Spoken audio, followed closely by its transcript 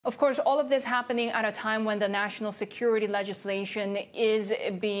Of course, all of this happening at a time when the national security legislation is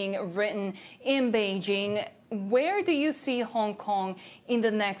being written in Beijing. Where do you see Hong Kong in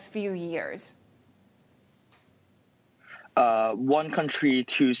the next few years? One country,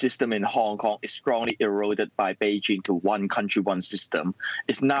 two system in Hong Kong is strongly eroded by Beijing to one country, one system.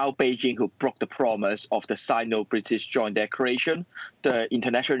 It's now Beijing who broke the promise of the Sino-British Joint Declaration, the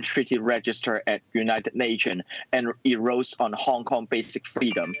International Treaty Register at United Nations, and erodes on Hong Kong basic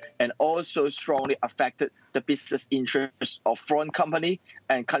freedom, and also strongly affected the business interests of foreign company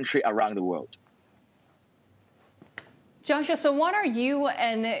and country around the world. Joshua, so what are you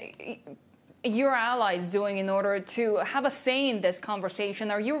and your allies doing in order to have a say in this conversation?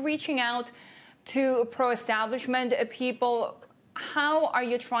 Are you reaching out to pro-establishment people? How are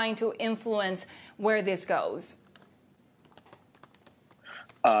you trying to influence where this goes?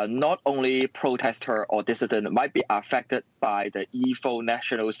 Not only protester or dissident might be affected by the evil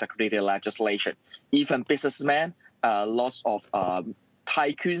national security legislation, even businessmen, lots of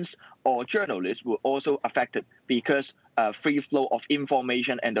tycoons or journalists were also affected because free flow of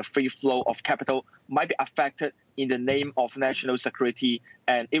information and the free flow of capital might be affected in the name of national security,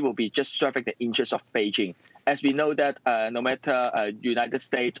 and it will be just serving the interests of Beijing. As we know that no matter United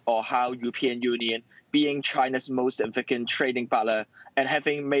States or how European Union, being China's most significant trading partner and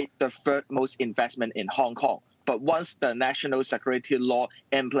having made the third most investment in Hong Kong, but once the national security law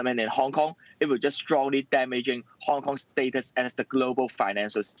implemented in Hong Kong, it will just strongly damaging Hong Kong's status as the global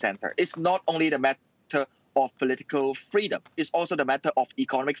financial center. It's not only the matter of political freedom, it's also the matter of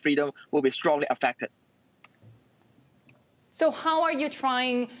economic freedom will be strongly affected. So how are you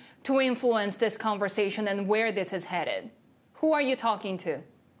trying to influence this conversation and where this is headed? Who are you talking to?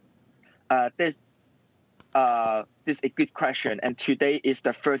 This is a good question, and today is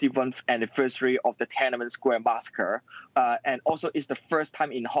the 31st anniversary of the Tiananmen Square massacre, and also it's the first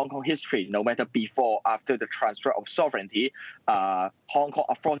time in Hong Kong history, no matter before or after the transfer of sovereignty, Hong Kong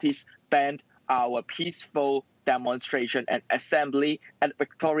authorities banned our peaceful demonstration and assembly at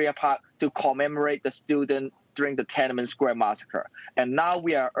Victoria Park to commemorate the student during the Tiananmen Square massacre. And now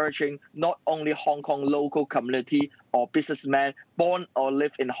we are urging not only Hong Kong local community or businessmen born or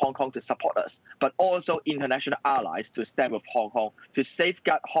live in Hong Kong to support us, but also international allies to stand with Hong Kong to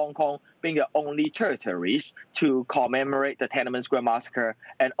safeguard Hong Kong being the only territories to commemorate the Tiananmen Square massacre.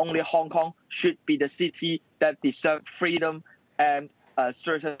 And only Hong Kong should be the city that deserves freedom and a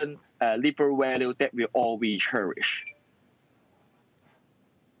certain liberal value that we cherish.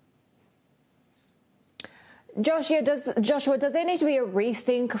 Joshua, does there need to be a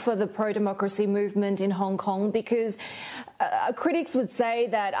rethink for the pro-democracy movement in Hong Kong? Because critics would say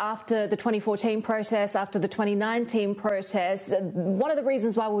that after the 2014 protests, after the 2019 protests, one of the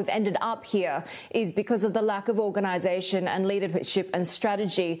reasons why we've ended up here is because of the lack of organisation and leadership and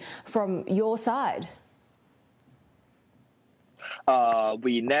strategy from your side.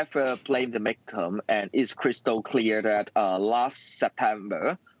 We never blame the victim, and it's crystal clear that last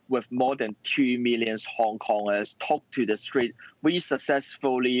September, with more than 2 million Hong Kongers took to the street, we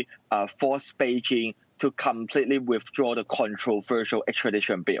successfully forced Beijing to completely withdraw the controversial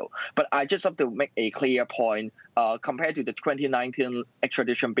extradition bill. But I just have to make a clear point, compared to the 2019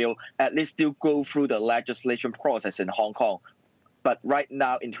 extradition bill, at least still go through the legislation process in Hong Kong. But right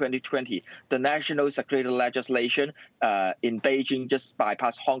now in 2020, the national security legislation in Beijing just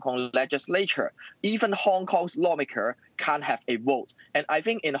bypassed Hong Kong legislature. Even Hong Kong's lawmaker can't have a vote. And I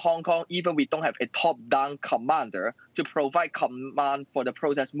think in Hong Kong, even we don't have a top-down commander to provide command for the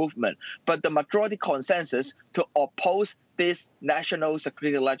protest movement. But the majority consensus to oppose this national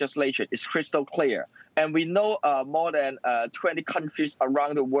security legislation is crystal clear. And we know more than 20 countries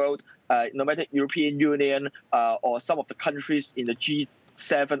around the world, no matter European Union or some of the countries in the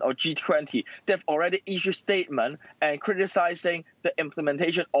G7 or G20, they've already issued statement and criticizing the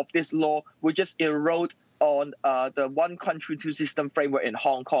implementation of this law, which just erode on the one country, two system framework in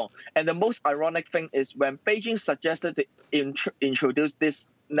Hong Kong. And the most ironic thing is when Beijing suggested to introduce this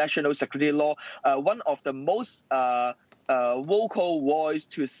national security law, one of the most vocal voice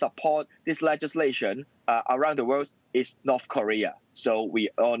to support this legislation around the world is North Korea. So we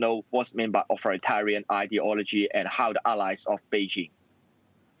all know what's meant by authoritarian ideology and how the allies of Beijing.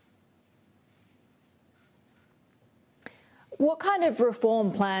 What kind of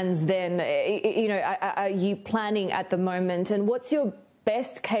reform plans then, are you planning at the moment, and what's your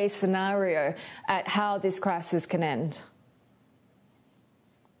best case scenario at how this crisis can end?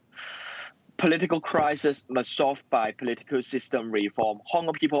 Political crisis must solve by political system reform. Hong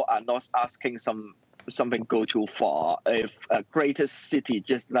Kong people are not asking something go too far. If a greatest city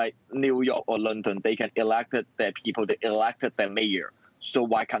just like New York or London, they can elect their people, they elected their mayor. So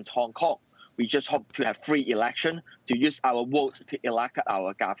why can't Hong Kong? We just hope to have free election, to use our votes to elect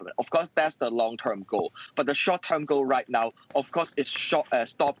our government. Of course, that's the long-term goal. But the short-term goal right now, of course, is stop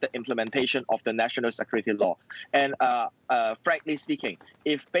the implementation of the national security law. And frankly speaking,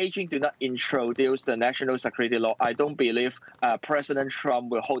 if Beijing do not introduce the national security law, I don't believe President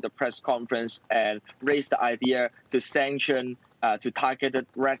Trump will hold a press conference and raise the idea to sanction to targeted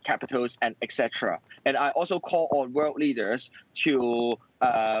red capitals and etc. And I also call on world leaders to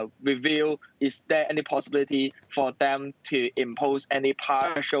review, is there any possibility for them to impose any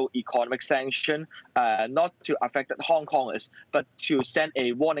partial economic sanction, not to affect Hong Kongers, but to send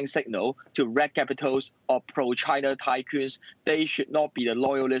a warning signal to red capitals or pro-China tycoons. They should not be the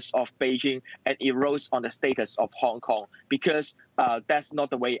loyalists of Beijing and erode on the status of Hong Kong, because that's not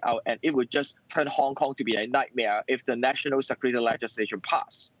the way out, and it would just turn Hong Kong to be a nightmare if the national security legislation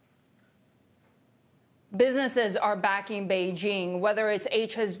passed. Businesses are backing Beijing, whether it's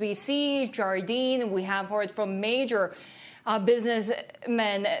HSBC, Jardine. We have heard from major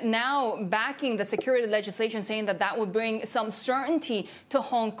businessmen now backing the security legislation, saying that that would bring some certainty to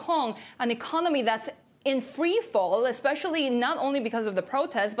Hong Kong, an economy that's in free fall, especially not only because of the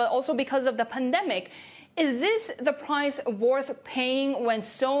protests, but also because of the pandemic. Is this the price worth paying when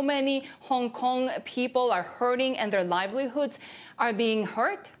so many Hong Kong people are hurting and their livelihoods are being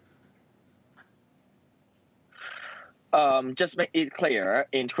hurt? Just make it clear,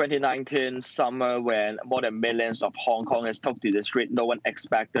 in 2019 summer, when more than millions of Hong Kongers took to the street, no one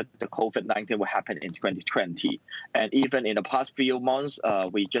expected the COVID-19 would happen in 2020. And even in the past few months,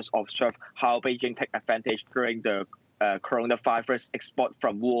 we just observed how Beijing take advantage during the coronavirus export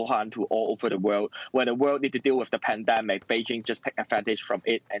from Wuhan to all over the world. When the world need to deal with the pandemic, Beijing just take advantage from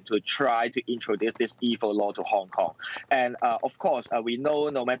it and to try to introduce this evil law to Hong Kong. And of course, we know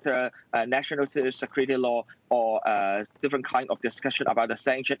no matter national security law or different kind of discussion about the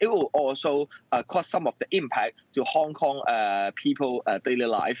sanction, it will also cause some of the impact to Hong Kong people daily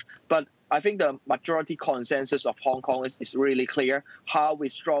life. But I think the majority consensus of Hong Kong is really clear how we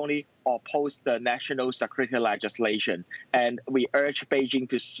strongly oppose the national security legislation, and we urge Beijing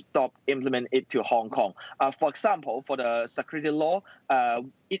to stop implement it to Hong Kong. For example, for the security law,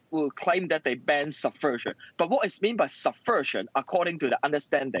 it will claim that they ban subversion. But what is meant by subversion, according to the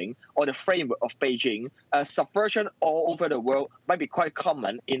understanding or the framework of Beijing, subversion all over the world might be quite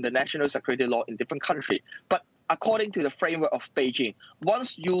common in the national security law in different countries. But according to the framework of Beijing,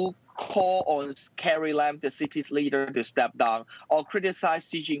 once you call on Carrie Lam, the city's leader, to step down or criticize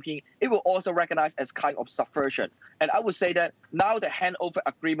Xi Jinping, it will also recognize as kind of subversion. And I would say that now the handover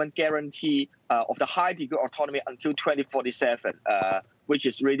agreement guarantee of the high degree of autonomy until 2047, which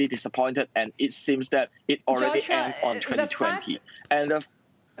is really disappointed, and it seems that it already ends on 2020.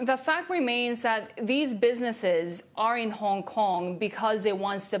 The fact remains that these businesses are in Hong Kong because they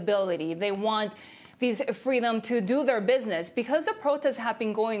want stability. They want this freedom to do their business. Because the protests have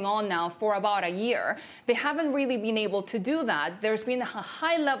been going on now for about a year, they haven't really been able to do that. There's been a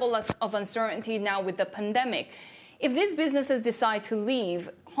high level of uncertainty now with the pandemic. If these businesses decide to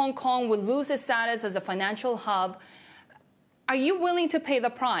leave, Hong Kong will lose its status as a financial hub. Are you willing to pay the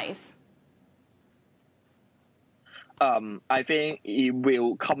price? I think it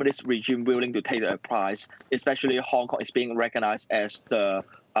will communist regime willing to take the price, especially Hong Kong is being recognized as the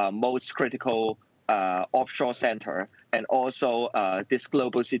most critical offshore center, and also this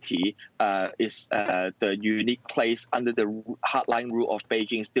global city is the unique place under the hardline rule of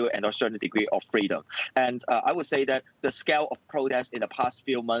Beijing, still and a certain degree of freedom. And I would say that the scale of protests in the past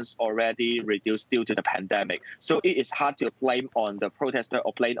few months already reduced due to the pandemic. So it is hard to blame on the protester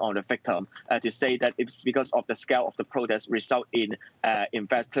or blame on the victim to say that it's because of the scale of the protest result in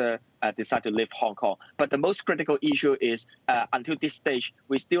investor decide to leave Hong Kong. But the most critical issue is until this stage,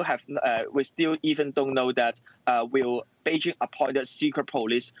 we still even don't know that will Beijing appointed secret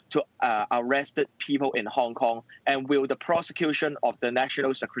police to arrest people in Hong Kong, and will the prosecution of the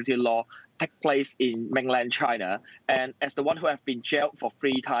national security law take place in mainland China? And as the one who have been jailed for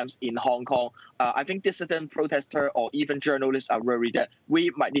 3 times in Hong Kong, I think dissident protesters or even journalists are worried that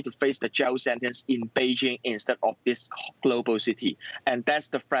we might need to face the jail sentence in Beijing instead of this global city. And that's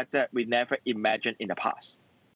the threat that we never imagined in the past.